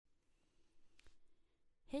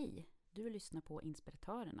Hej, du lyssnar på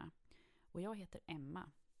Inspiratörerna och jag heter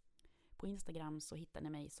Emma. På Instagram så hittar ni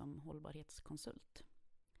mig som hållbarhetskonsult.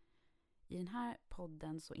 I den här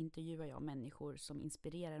podden så intervjuar jag människor som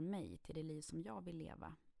inspirerar mig till det liv som jag vill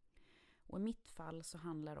leva. Och i mitt fall så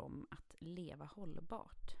handlar det om att leva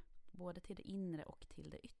hållbart, både till det inre och till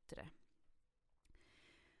det yttre.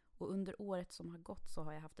 Och under året som har gått så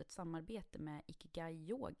har jag haft ett samarbete med Ikigai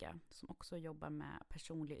Yoga som också jobbar med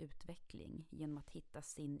personlig utveckling genom att hitta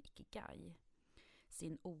sin Ikigai,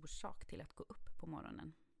 sin orsak till att gå upp på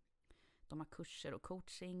morgonen. De har kurser och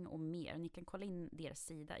coaching och mer. Ni kan kolla in deras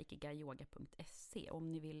sida ikigaiyoga.se.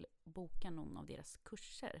 Om ni vill boka någon av deras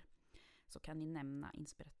kurser så kan ni nämna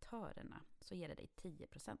Inspiratörerna så ger det dig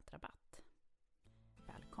 10% rabatt.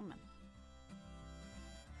 Välkommen!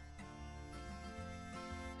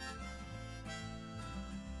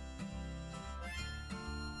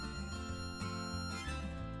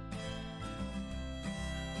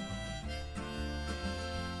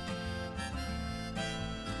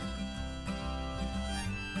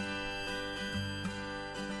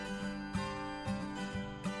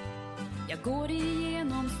 Jag går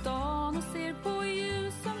igenom stan och ser på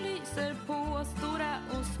ljus som lyser på,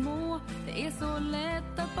 stora och små. Det är så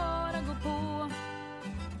lätt att bara gå på.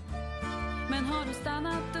 Men har du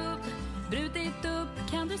stannat upp, brutit upp,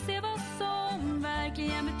 kan du se vad som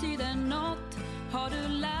verkligen betyder något? Har du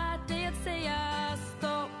lärt dig att säga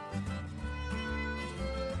stopp?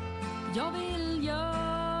 Jag vill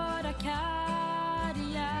göra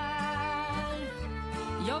karriär.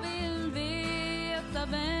 Jag vill veta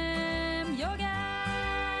vem jag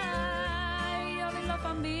är. Jag vill ha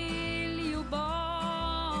familj och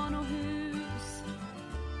barn och hus.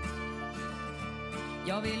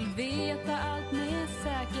 Jag vill veta allt med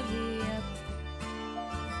säkerhet.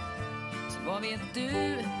 Så vad vet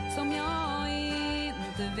du som jag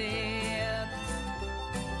inte vet?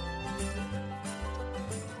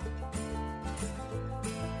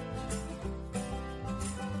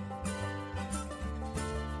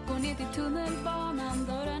 Går ner till tunnelbanan,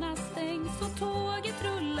 dörrarna stängs och tåget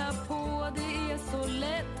rullar på. Det är så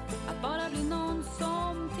lätt att bara bli någon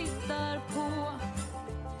som tittar på.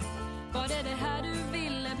 Var det här du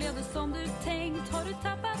ville? Blev det som du tänkt? Har du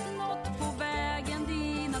tappat något på vägen?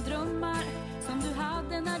 Dina drömmar som du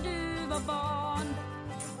hade när du var barn.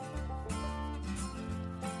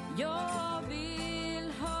 Jag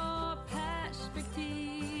vill ha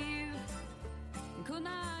perspektiv,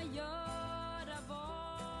 kunna göra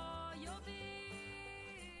vad jag vill.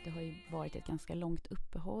 Det har ju varit ett ganska långt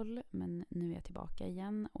uppehåll, men nu är jag tillbaka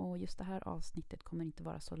igen. Och just det här avsnittet kommer inte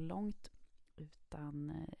vara så långt,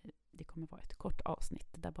 utan det kommer vara ett kort avsnitt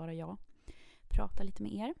där bara jag pratar lite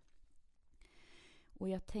med er. Och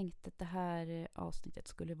jag tänkte att det här avsnittet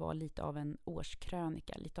skulle vara lite av en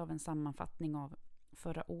årskrönika, lite av en sammanfattning av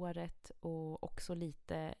förra året och också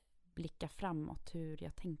lite blicka framåt hur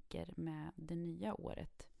jag tänker med det nya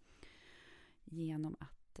året genom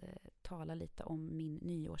att tala lite om min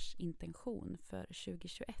nyårsintention för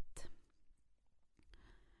 2021.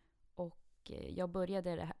 Och jag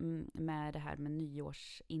började med det här med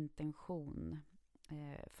nyårsintention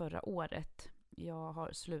förra året. Jag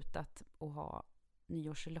har slutat att ha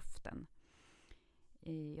nyårslöften.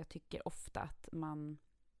 Jag tycker ofta att man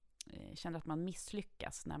känner att man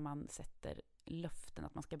misslyckas när man sätter löften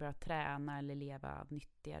att man ska börja träna eller leva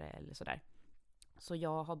nyttigare eller sådär. Så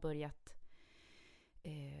jag har börjat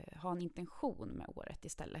ha en intention med året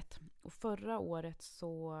istället. Och förra året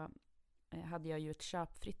så hade jag ju ett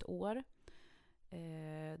köpfritt år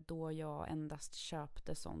då jag endast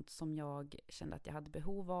köpte sånt som jag kände att jag hade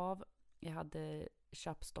behov av. Jag hade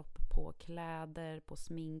köpstopp på kläder, på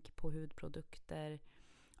smink, på hudprodukter.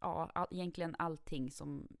 Ja, egentligen allting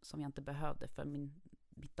som jag inte behövde för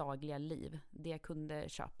mitt dagliga liv. Det jag kunde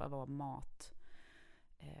köpa var mat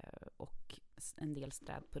och en del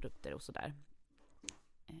städprodukter och sådär.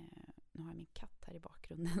 Nu har jag min katt här i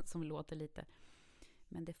bakgrunden som låter lite.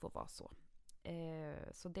 Men det får vara så.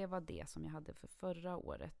 Så det var det som jag hade för förra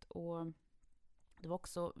året. Och det var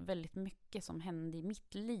också väldigt mycket som hände i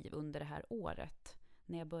mitt liv under det här året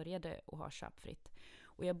när jag började att ha köpfritt.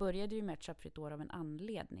 Och jag började ju med ett köpfritt år av en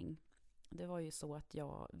anledning. Det var ju så att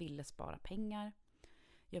jag ville spara pengar.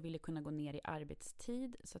 Jag ville kunna gå ner i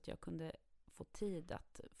arbetstid så att jag kunde få tid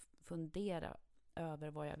att fundera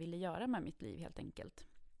över vad jag ville göra med mitt liv helt enkelt.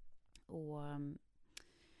 Och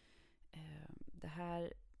det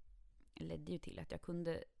här ledde ju till att jag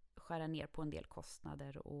kunde skära ner på en del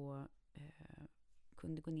kostnader och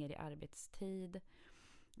kunde gå ner i arbetstid.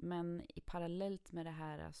 Men i parallellt med det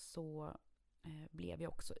här så blev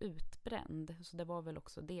jag också utbränd. Så det var väl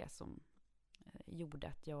också det som gjorde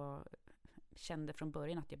att jag kände från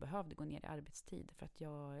början att jag behövde gå ner i arbetstid för att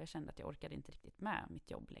jag kände att jag orkade inte riktigt med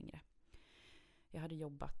mitt jobb längre. Jag hade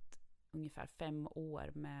jobbat ungefär 5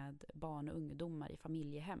 år med barn och ungdomar i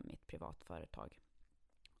familjehem i ett privat företag.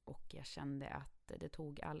 Och jag kände att det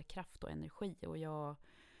tog all kraft och energi och jag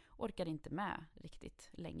orkade inte med riktigt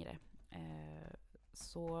längre.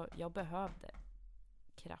 Så jag behövde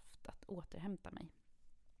kraft att återhämta mig.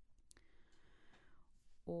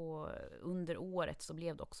 Och under året så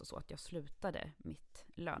blev det också så att jag slutade mitt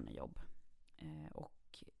lönejobb.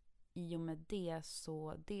 Och i och med det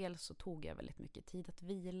så dels så tog jag väldigt mycket tid att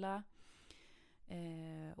vila.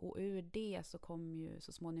 Och ur det så kom ju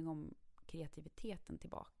så småningom kreativiteten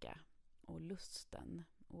tillbaka och lusten.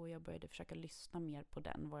 Och jag började försöka lyssna mer på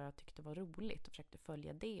den, vad jag tyckte var roligt och försökte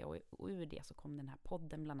följa det. Och ur det så kom den här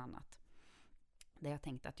podden bland annat. Där jag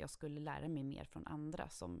tänkte att jag skulle lära mig mer från andra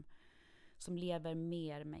som lever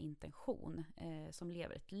mer med intention. Som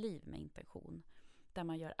lever ett liv med intention. Där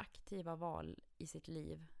man gör aktiva val i sitt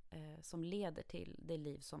liv som leder till det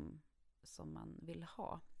liv som man vill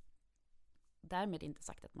ha. Därmed inte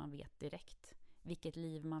sagt att man vet direkt vilket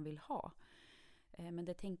liv man vill ha. Men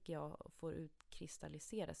det tänker jag får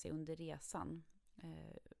utkristallisera sig under resan.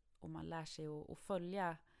 Om man lär sig att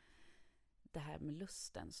följa det här med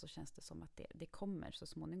lusten så känns det som att det kommer så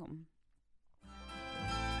småningom.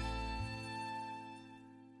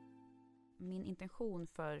 Min intention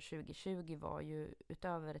för 2020 var ju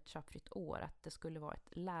utöver ett köpfritt år att det skulle vara ett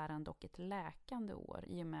lärande och ett läkande år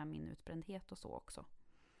i och med min utbrändhet och så också.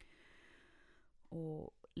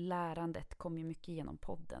 Och lärandet kom ju mycket genom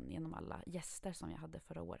podden, genom alla gäster som jag hade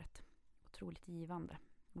förra året. Otroligt givande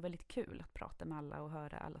och väldigt kul att prata med alla och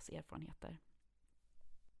höra allas erfarenheter.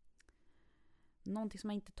 Någonting som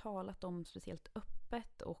jag inte talat om speciellt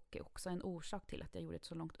öppet och också en orsak till att jag gjorde ett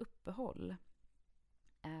så långt uppehåll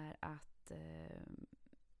är att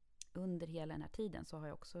under hela den här tiden så har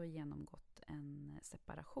jag också genomgått en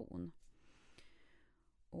separation.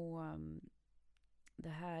 Och det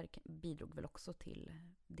här bidrog väl också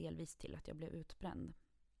delvis till att jag blev utbränd.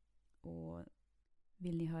 Och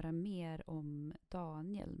vill ni höra mer om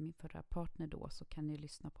Daniel, min förra partner då, så kan ni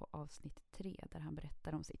lyssna på avsnitt 3 där han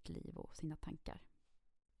berättar om sitt liv och sina tankar.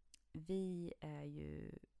 Vi är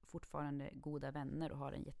ju fortfarande goda vänner och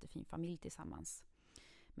har en jättefin familj tillsammans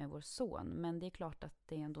med vår son. Men det är klart att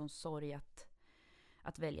det är ändå en sorg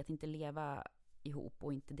att välja att inte leva ihop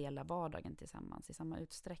och inte dela vardagen tillsammans i samma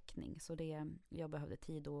utsträckning. Så jag behövde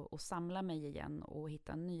tid att samla mig igen och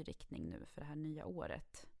hitta en ny riktning nu för det här nya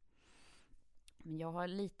året. Men jag har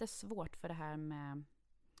lite svårt för det här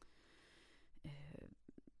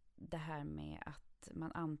med att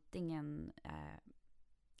man antingen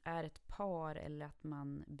är ett par eller att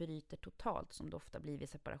man bryter totalt som det ofta blir vid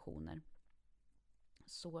separationer.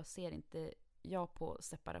 Så ser inte jag på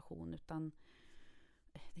separation, utan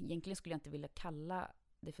egentligen skulle jag inte vilja kalla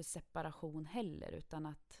det för separation heller, utan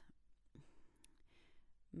att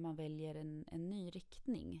man väljer en ny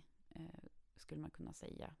riktning skulle man kunna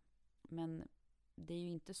säga. Men det är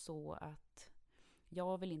ju inte så att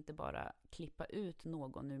jag vill inte bara klippa ut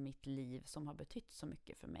någon ur mitt liv som har betytt så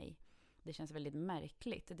mycket för mig. Det känns väldigt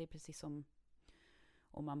märkligt. Det är precis som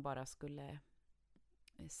om man bara skulle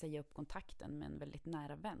säga upp kontakten med en väldigt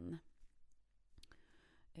nära vän.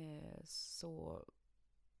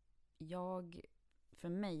 För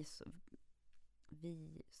mig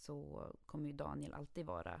så kommer ju Daniel alltid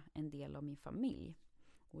vara en del av min familj.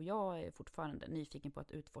 Och jag är fortfarande nyfiken på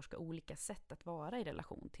att utforska olika sätt att vara i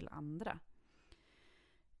relation till andra.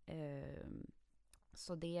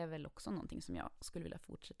 Så det är väl också någonting som jag skulle vilja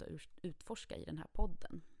fortsätta utforska i den här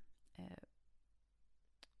podden.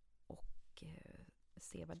 Och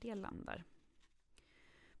se vad det landar.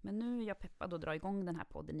 Men nu är jag peppad att dra igång den här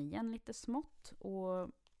podden igen lite smått.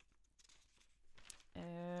 Och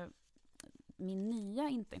min nya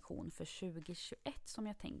intention för 2021 som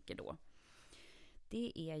jag tänker då,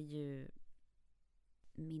 det är ju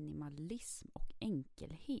minimalism och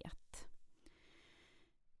enkelhet.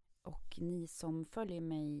 Och ni som följer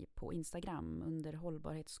mig på Instagram under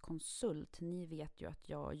hållbarhetskonsult, ni vet ju att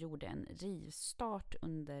jag gjorde en rivstart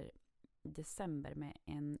under december med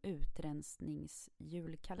en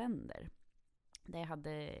utrensningsjulkalender. Där jag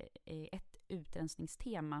hade ett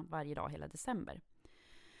utrensningstema varje dag hela december.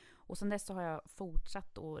 Och sen dess så har jag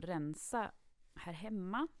fortsatt att rensa här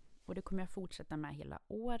hemma. Och det kommer jag fortsätta med hela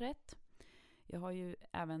året.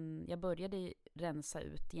 Jag började rensa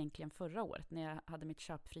ut egentligen förra året. När jag hade mitt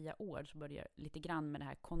köpfria år så började jag lite grann med det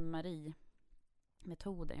här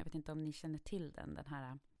KonMari-metoden. Jag vet inte om ni känner till den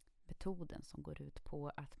här metoden som går ut på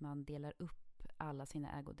att man delar upp alla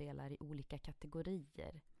sina ägodelar i olika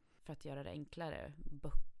kategorier. För att göra det enklare.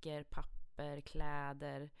 Böcker, papper, papper,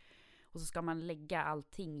 kläder. Och så ska man lägga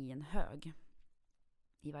allting i en hög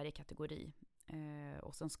i varje kategori.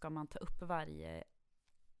 Och sen ska man ta upp varje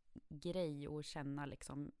grej och känna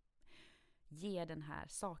liksom, ger den här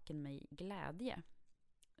saken mig glädje?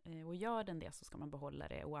 Och gör den det så ska man behålla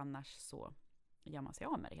det, och annars så gör man sig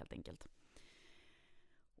av med det helt enkelt.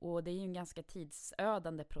 Och det är ju en ganska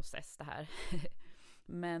tidsödande process det här.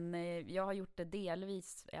 Men jag har gjort det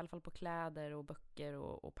delvis, i alla fall på kläder och böcker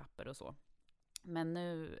och papper och så. Men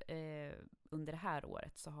nu under det här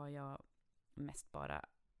året så har jag mest bara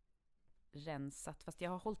rensat. Fast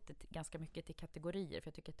jag har hållit det ganska mycket till kategorier, för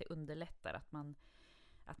jag tycker att det underlättar att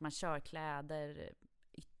man kör kläder,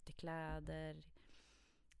 ytterkläder,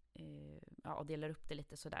 och delar upp det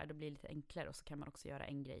lite sådär. Det blir lite enklare, och så kan man också göra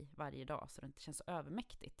en grej varje dag så det inte känns så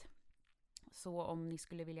övermäktigt. Så om ni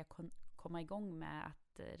skulle vilja komma igång med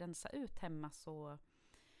att rensa ut hemma, så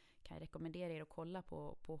kan jag rekommendera er att kolla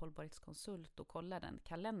på Hållbarhetskonsult och kolla den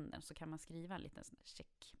kalendern, så kan man skriva en liten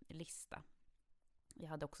checklista. Jag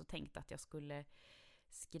hade också tänkt att jag skulle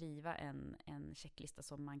skriva en checklista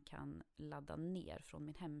som man kan ladda ner från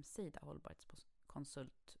min hemsida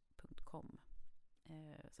hållbarhetskonsult.com.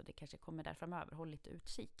 Så det kanske kommer där framöver, håll lite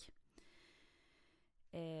utkik.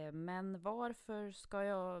 Men varför ska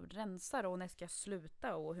jag rensa då, och när ska jag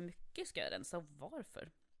sluta, och hur mycket ska jag rensa och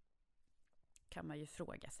varför? Kan man ju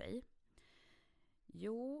fråga sig.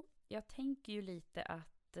 Jo, jag tänker ju lite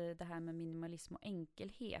att det här med minimalism och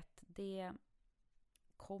enkelhet, det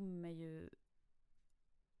kommer ju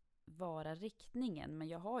vara riktningen, men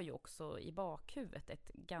jag har ju också i bakhuvudet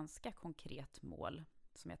ett ganska konkret mål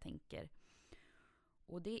som jag tänker.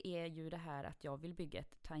 Och det är ju det här att jag vill bygga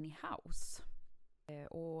ett tiny house.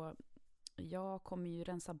 Och jag kommer ju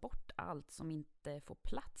rensa bort allt som inte får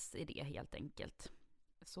plats i det helt enkelt.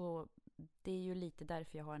 Så det är ju lite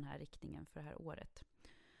därför jag har den här riktningen för det här året.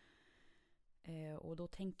 Och då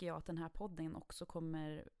tänker jag att den här podden också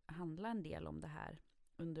kommer handla en del om det här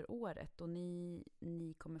under året. Och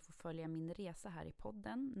ni kommer få följa min resa här i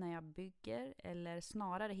podden när jag bygger, eller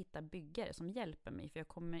snarare hitta byggare som hjälper mig. För jag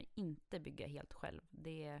kommer inte bygga helt själv.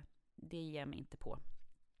 Det ger jag mig inte på.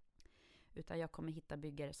 Utan jag kommer hitta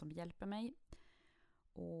byggare som hjälper mig.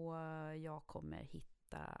 Och jag kommer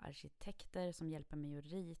hitta arkitekter som hjälper mig att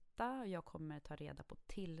rita. Jag kommer ta reda på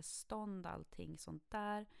tillstånd, allting sånt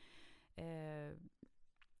där.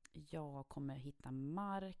 Jag kommer hitta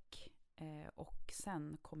mark. Och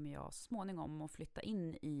sen kommer jag småningom att flytta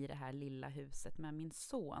in i det här lilla huset med min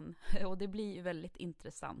son. Och det blir ju väldigt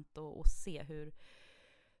intressant att se hur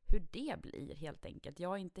det blir helt enkelt.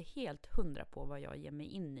 Jag är inte helt 100 på vad jag ger mig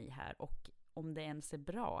in i här, och om det ens är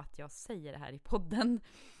bra att jag säger det här i podden.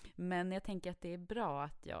 Men jag tänker att det är bra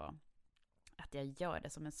att jag gör det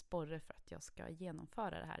som en sporre för att jag ska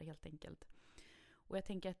genomföra det här helt enkelt. Och jag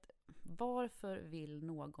tänker att varför vill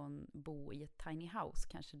någon bo i ett tiny house,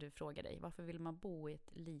 kanske du frågar dig. Varför vill man bo i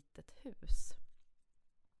ett litet hus?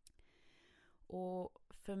 Och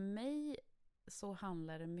för mig så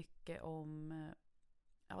handlar det mycket om,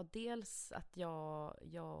 dels att jag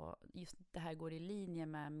just det här går i linje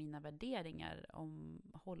med mina värderingar om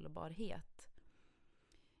hållbarhet.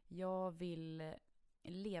 Jag vill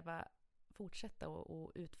fortsätta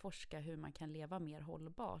och utforska hur man kan leva mer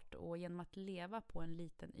hållbart. Och genom att leva på en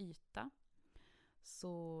liten yta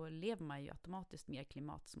så lever man ju automatiskt mer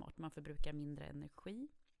klimatsmart. Man förbrukar mindre energi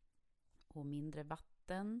och mindre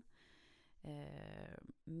vatten,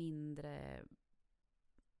 mindre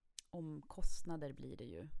omkostnader blir det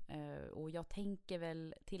ju. Och jag tänker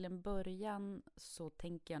väl, till en början så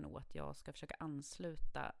tänker jag nog att jag ska försöka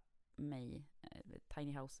ansluta mig,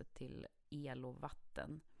 tiny houset, till el och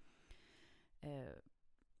vatten.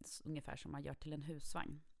 Ungefär som man gör till en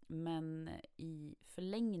husvagn. Men i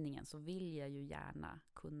förlängningen så vill jag ju gärna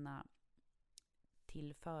kunna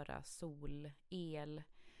tillföra solel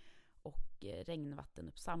och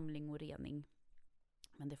regnvattenuppsamling och rening.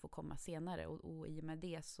 Men det får komma senare, och i och med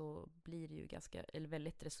det så blir det ju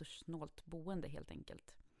väldigt resurssnålt boende helt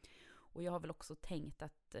enkelt. Och jag har väl också tänkt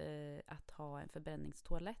att ha en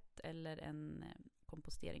förbränningstoalett eller en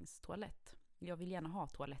komposteringstoalett. Jag vill gärna ha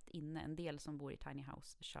toalett inne. En del som bor i tiny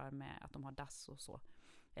house kör med att de har dass och så.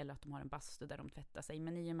 Eller att de har en bastu där de tvättar sig.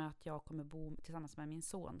 Men i och med att jag kommer bo tillsammans med min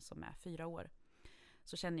son som är 4 år,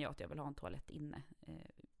 så känner jag att jag vill ha en toalett inne.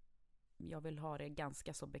 Jag vill ha det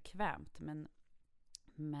ganska så bekvämt.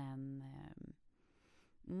 Men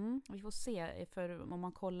vi får se. För om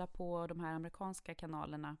man kollar på de här amerikanska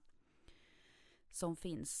kanalerna som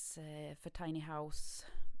finns för tiny house,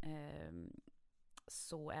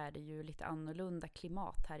 så är det ju lite annorlunda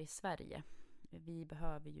klimat här i Sverige. Vi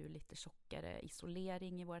behöver ju lite tjockare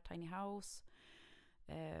isolering i våra tiny house.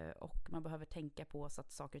 Och saker man behöver tänka på så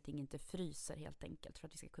att saker och ting inte fryser helt enkelt, för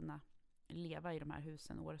att vi ska kunna leva i de här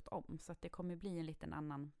husen året om. Så att det kommer bli en liten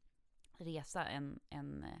annan resa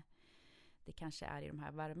än det kanske är i de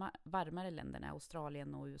här varmare länderna,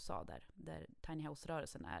 Australien och USA, där tiny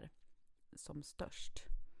house-rörelsen är som störst.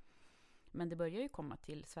 Men det börjar ju komma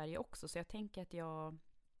till Sverige också, så jag tänker att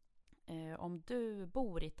om du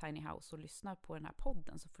bor i tiny house och lyssnar på den här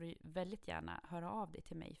podden, så får du väldigt gärna höra av dig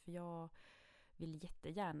till mig, för jag vill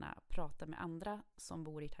jättegärna prata med andra som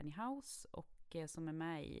bor i tiny house och som är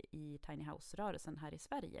med i tiny house-rörelsen här i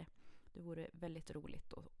Sverige. Det vore väldigt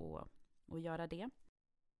roligt att göra det.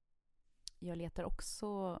 Jag letar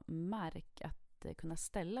också mark att kunna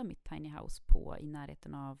ställa mitt tiny house på i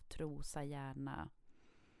närheten av Trosa, Järna,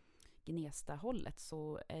 Gnesta-hållet.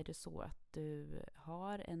 Så är det så att du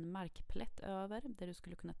har en markplätt över där du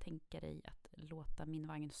skulle kunna tänka dig att låta min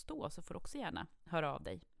vagn stå, så får du också gärna höra av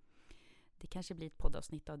dig. Det kanske blir ett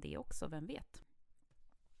poddavsnitt av det också, vem vet.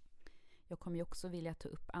 Jag kommer ju också vilja ta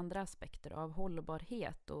upp andra aspekter av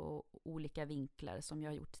hållbarhet och olika vinklar som jag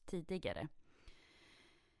har gjort tidigare.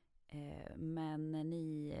 Men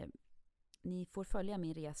ni får följa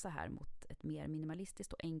min resa här mot ett mer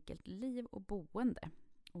minimalistiskt och enkelt liv och boende.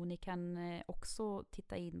 Och ni kan också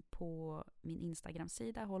titta in på min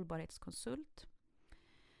Instagram-sida hållbarhetskonsult,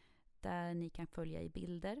 där ni kan följa i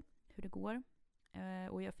bilder hur det går.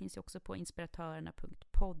 Och jag finns ju också på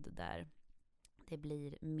inspiratörerna.podd, där det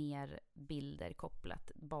blir mer bilder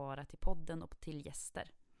kopplat bara till podden och till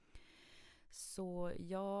gäster. Så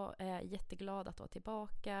jag är jätteglad att vara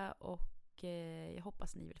tillbaka, och jag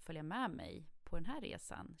hoppas ni vill följa med mig på den här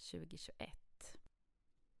resan 2021.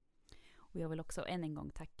 Och jag vill också än en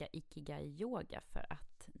gång tacka Ikigai Yoga för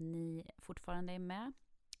att ni fortfarande är med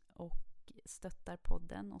och stöttar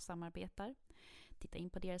podden och samarbetar. Titta in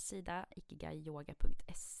på deras sida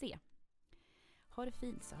ikigaiyoga.se. Ha det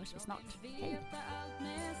fint, så hörs vi snart. Hej! Allt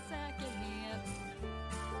med säkerhet.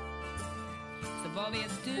 Så vad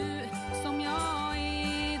vet du som jag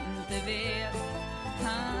inte vet?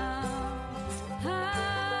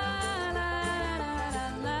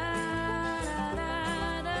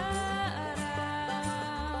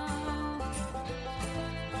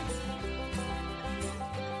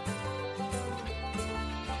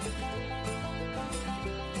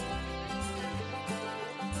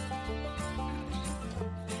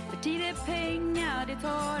 Tid är pengar, det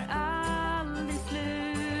tar aldrig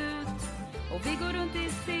slut. Och vi går runt i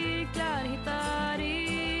cirklar, hittar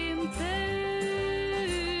inte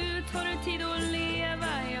ut. Har du tid att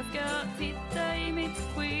leva? Jag ska titta i mitt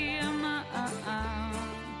schema.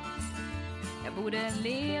 Jag borde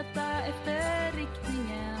leta efter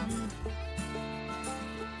riktningen,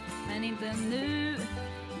 men inte nu,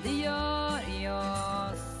 det gör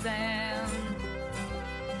jag sen.